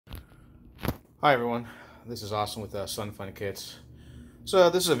Hi everyone, this is Austin with Sun Fun Kits.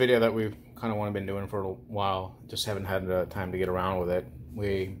 So this is a video that we've kind of been doing for a while, just haven't had time to get around with it.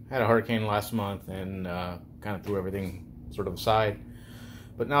 We had a hurricane last month and kind of threw everything sort of aside.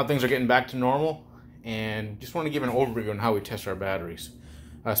 But now things are getting back to normal, and just want to give an overview on how we test our batteries.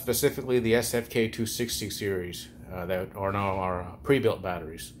 Specifically the SFK-260 series that are now our pre-built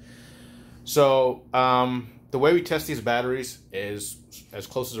batteries. So the way we test these batteries is as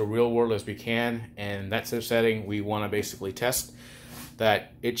close to the real world as we can, and that's the setting we want to basically test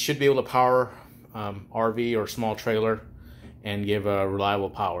that it should be able to power RV or small trailer and give a reliable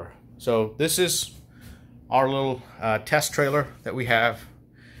power. So this is our little test trailer that we have.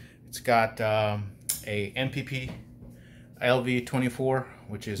 It's got a NPP LV24,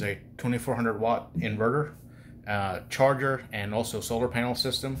 which is a 2400 watt inverter, charger, and also solar panel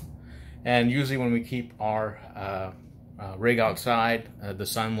system. And usually when we keep our rig outside, the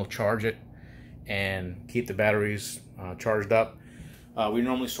sun will charge it and keep the batteries charged up. We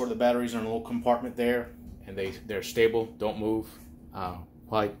normally store the batteries in a little compartment there, and they're stable, don't move,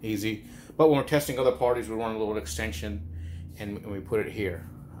 quite easy. But when we're testing other parties, we run a little extension and we put it here.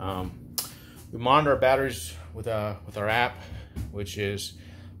 We monitor our batteries with our app, which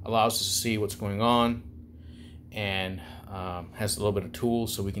allows us to see what's going on, and has a little bit of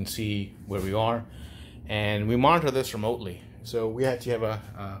tools so we can see where we are, and we monitor this remotely. So we actually have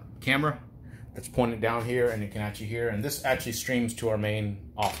a camera that's pointed down here, and you can actually hear, and this actually streams to our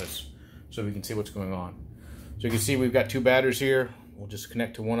main office so we can see what's going on. So you can see we've got two batteries here. We'll just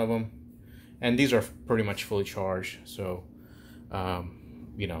connect to one of them, and these are pretty much fully charged, so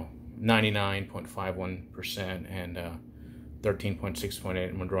you know, 99.51% and 13.6.8,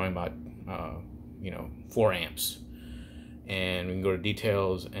 and we're drawing about 4 amps. And we can go to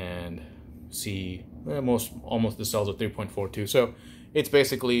details and see almost the cells are 3.42, so it's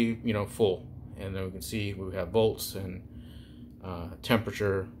basically full. And then we can see we have volts and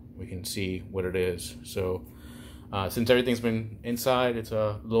temperature. We can see what it is. So since everything's been inside, it's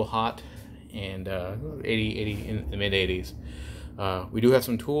a little hot, and 80 in the mid 80s. We do have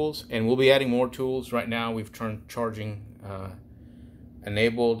some tools, and we'll be adding more tools. Right now we've turned charging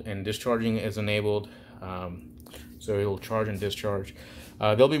enabled, and discharging is enabled. So it'll charge and discharge.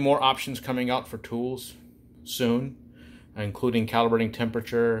 There'll be more options coming out for tools soon, including calibrating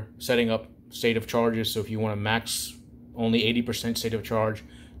temperature, setting up state of charges. So if you want to max only 80% state of charge,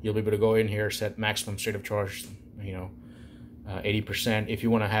 you'll be able to go in here, set maximum state of charge, 80%. If you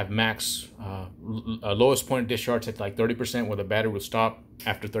want to have max lowest point of discharge at like 30%, where the battery will stop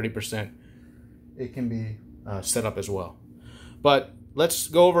after 30%, it can be set up as well. But let's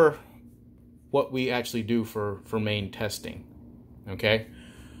go over what we actually do for main testing. Okay,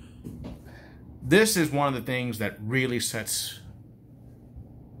 this is one of the things that really sets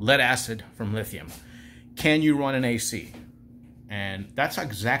lead acid from lithium. Can you run an AC? And that's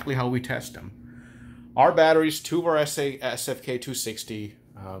exactly how we test them. Our batteries, two of our SFK-260,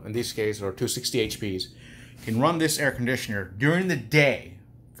 in this case, or 260 HPs, can run this air conditioner during the day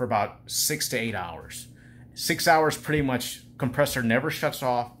for about 6 to 8 hours. 6 hours pretty much, compressor never shuts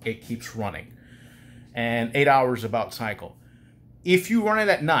off, it keeps running. And 8 hours about cycle. If you run it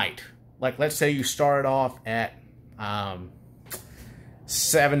at night, like let's say you start off at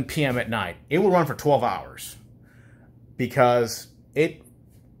 7 p.m. at night, it will run for 12 hours because it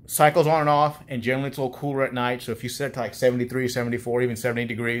cycles on and off, and generally it's a little cooler at night. So if you set it to like 73, 74, even 78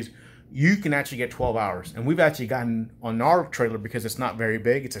 degrees, you can actually get 12 hours. And we've actually gotten, on our trailer, because it's not very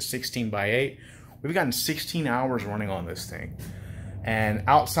big, it's a 16x8, we've gotten 16 hours running on this thing. And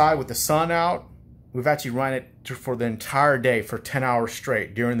outside with the sun out, we've actually run it for the entire day for 10 hours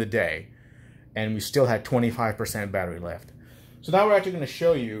straight during the day, and we still had 25% battery left. So now we're actually going to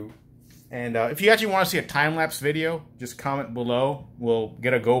show you, and if you actually want to see a time-lapse video, just comment below. We'll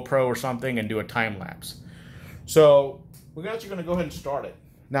get a GoPro or something and do a time-lapse. So we're actually going to go ahead and start it.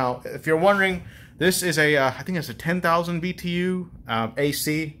 Now, if you're wondering, this is I think it's a 10,000 BTU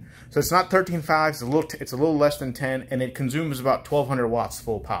AC. So it's not 13.5, it's a little less than 10, and it consumes about 1,200 watts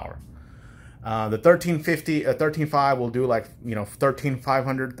full power. The 13.5 will do like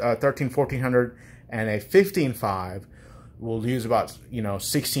 13,500, 1400, and a 15.5 will use about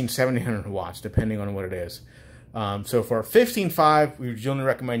 1,1700 watts, depending on what it is. So for a 15.5, we generally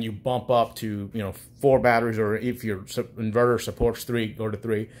recommend you bump up to 4 batteries, or if your inverter supports 3, go to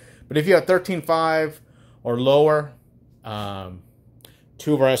 3. But if you have 13.5 or lower, 2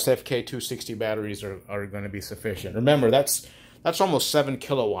 of our SFK-260 batteries are going to be sufficient. Remember, that's almost 7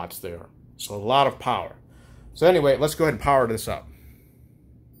 kilowatts there. So a lot of power. So anyway, let's go ahead and power this up.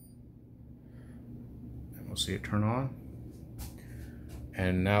 And we'll see it turn on.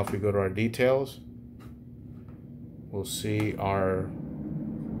 And now if we go to our details, we'll see our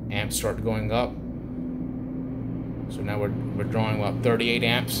amps start going up. So now we're drawing about 38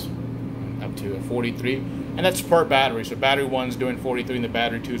 amps up to 43, and that's per battery. So battery 1's doing 43 and the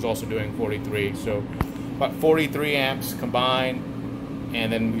battery 2 is also doing 43. So about 43 amps combined,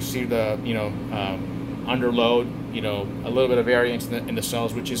 and then we see the under load, a little bit of variance in the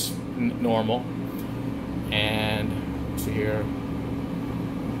cells, which is normal. And let's see here,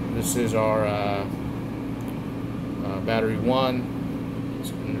 this is our battery 1.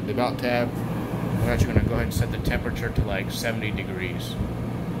 It's under the about tab. We're actually going to go ahead and set the temperature to like 70 degrees.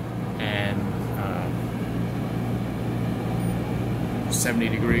 And 70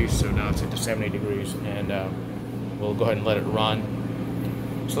 degrees, so now it's set to 70 degrees, and we'll go ahead and let it run.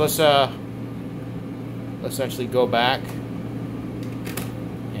 So let's actually go back,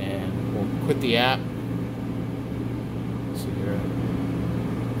 and we'll quit the app. Let's see here.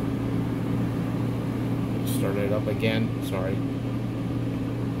 Start it up again. Sorry.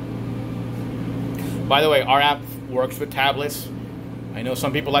 By the way, our app works with tablets. I know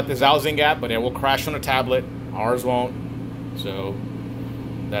some people like the Zhaozing app, but it will crash on a tablet. Ours won't. So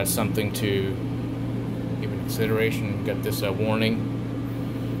that's something to give in consideration. Got this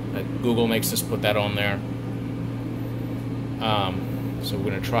warning that Google makes us put that on there. So we're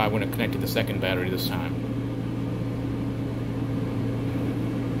going to connect to the second battery this time.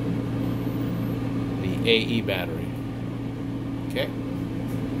 The AE battery. Okay.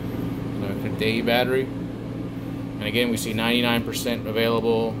 So I connect the AE battery. And again, we see 99%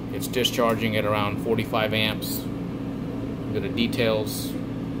 available. It's discharging at around 45 amps. Go to details,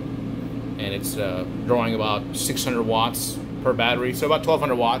 and it's drawing about 600 watts per battery, so about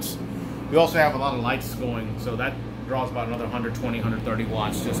 1200 watts. We also have a lot of lights going, so that draws about another 120, 130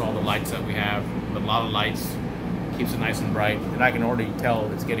 watts, just all the lights that we have. A lot of lights, keeps it nice and bright, and I can already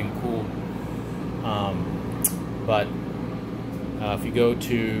tell it's getting cool. But if you go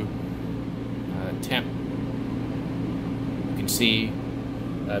to temp, you can see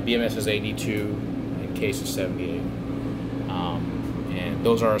BMS is 82 and case is 78. And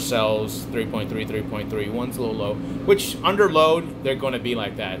those are our cells, 3.3, 3.3. One's a little low, which under load, they're going to be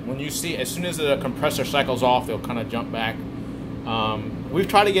like that. When you see, as soon as the compressor cycles off, they'll kind of jump back. We've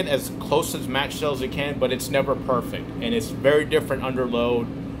tried to get as close as match cells as we can, but it's never perfect. And it's very different under load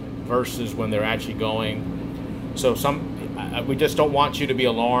versus when they're actually going. So we just don't want you to be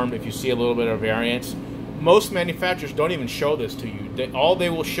alarmed if you see a little bit of variance. Most manufacturers don't even show this to you. All they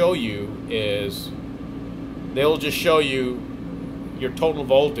will show you is, they'll just show you your total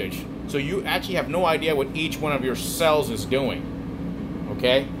voltage. So you actually have no idea what each one of your cells is doing.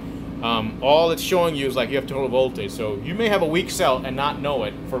 Okay? All it's showing you is like you have total voltage. So you may have a weak cell and not know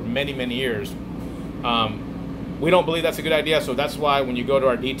it for many, many years. We don't believe that's a good idea, so that's why when you go to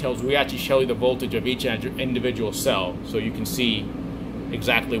our details, we actually show you the voltage of each individual cell, so you can see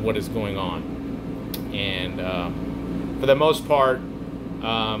exactly what is going on. And for the most part,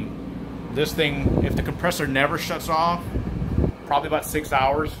 this thing, if the compressor never shuts off, probably about 6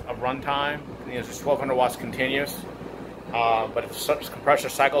 hours of runtime. It's just 1200 watts continuous. But if the compressor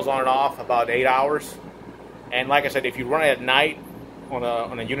cycles on and off, about 8 hours. And like I said, if you run it at night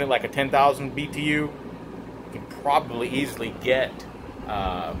on a unit like a 10,000 BTU, you can probably easily get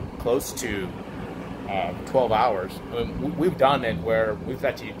close to 12 hours. I mean, we've done it where we've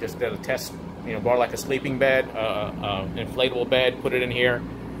actually just did a test, bought like a sleeping bed, inflatable bed, put it in here,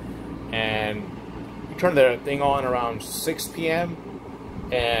 and you turn the thing on around 6 p.m.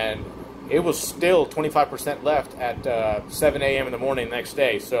 and it was still 25% left at 7 a.m. in the morning the next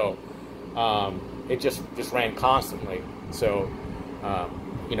day. So it just ran constantly. So a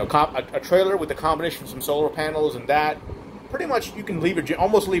trailer with the combination of some solar panels and that, pretty much you can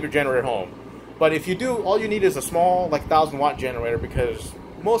almost leave your generator at home. But if you do, all you need is a small, like 1,000-watt generator, because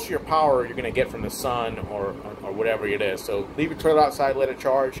most of your power you're going to get from the sun or whatever it is. So leave your trailer outside, let it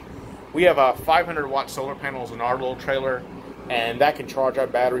charge. We have 500-watt solar panels in our little trailer, and that can charge our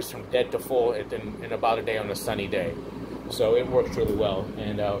batteries from dead to full in about a day on a sunny day. So it works really well.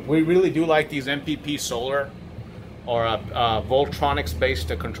 And we really do like these MPP solar or Voltronics-based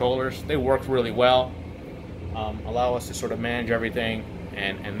controllers. They work really well, allow us to sort of manage everything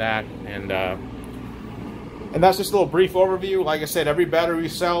and that's just a little brief overview. Like I said, every battery we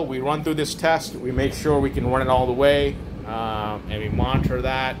sell, we run through this test. We make sure we can run it all the way, and we monitor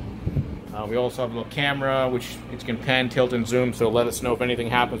that. We also have a little camera, which it can pan, tilt, and zoom, so let us know if anything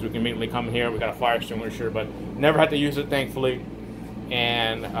happens. We can immediately come here. We got a fire extinguisher, but never had to use it, thankfully.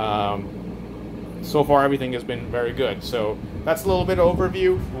 And so far, everything has been very good. So that's a little bit of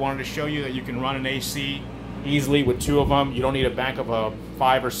overview. We wanted to show you that you can run an AC easily with 2 of them. You don't need a bank of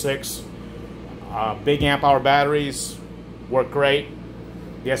 5 or 6. Big amp hour batteries work great.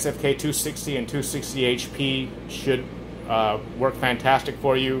 The SFK-260 and 260HP should work fantastic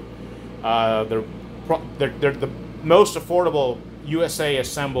for you. They're the most affordable USA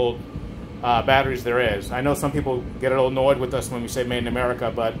assembled batteries there is. I know some people get a little annoyed with us when we say made in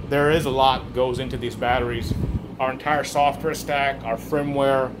America, but there is a lot goes into these batteries. Our entire software stack, our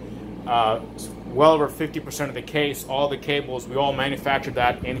firmware, well over 50% of the case, all the cables, we all manufactured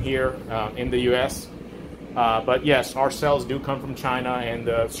that in here in the US. But yes, our cells do come from China, and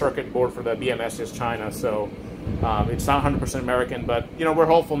the circuit board for the BMS is China, so it's not 100% American. But you know, we're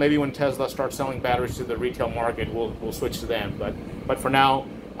hopeful maybe when Tesla starts selling batteries to the retail market, we'll switch to them. But for now,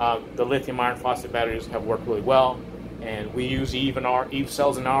 the lithium iron phosphate batteries have worked really well, and we use Eve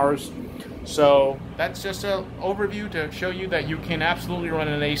cells in ours. So that's just an overview to show you that you can absolutely run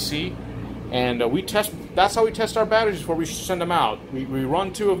an AC. And that's how we test our batteries before we send them out. We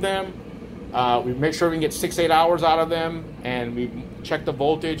run 2 of them. We make sure we can get 6-8 hours out of them, and we check the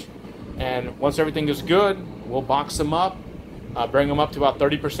voltage. And once everything is good, we'll box them up, bring them up to about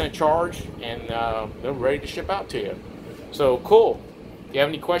 30% charge, and they're ready to ship out to you. So cool. If you have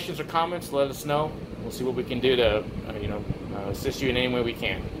any questions or comments, let us know. We'll see what we can do to assist you in any way we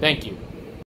can. Thank you.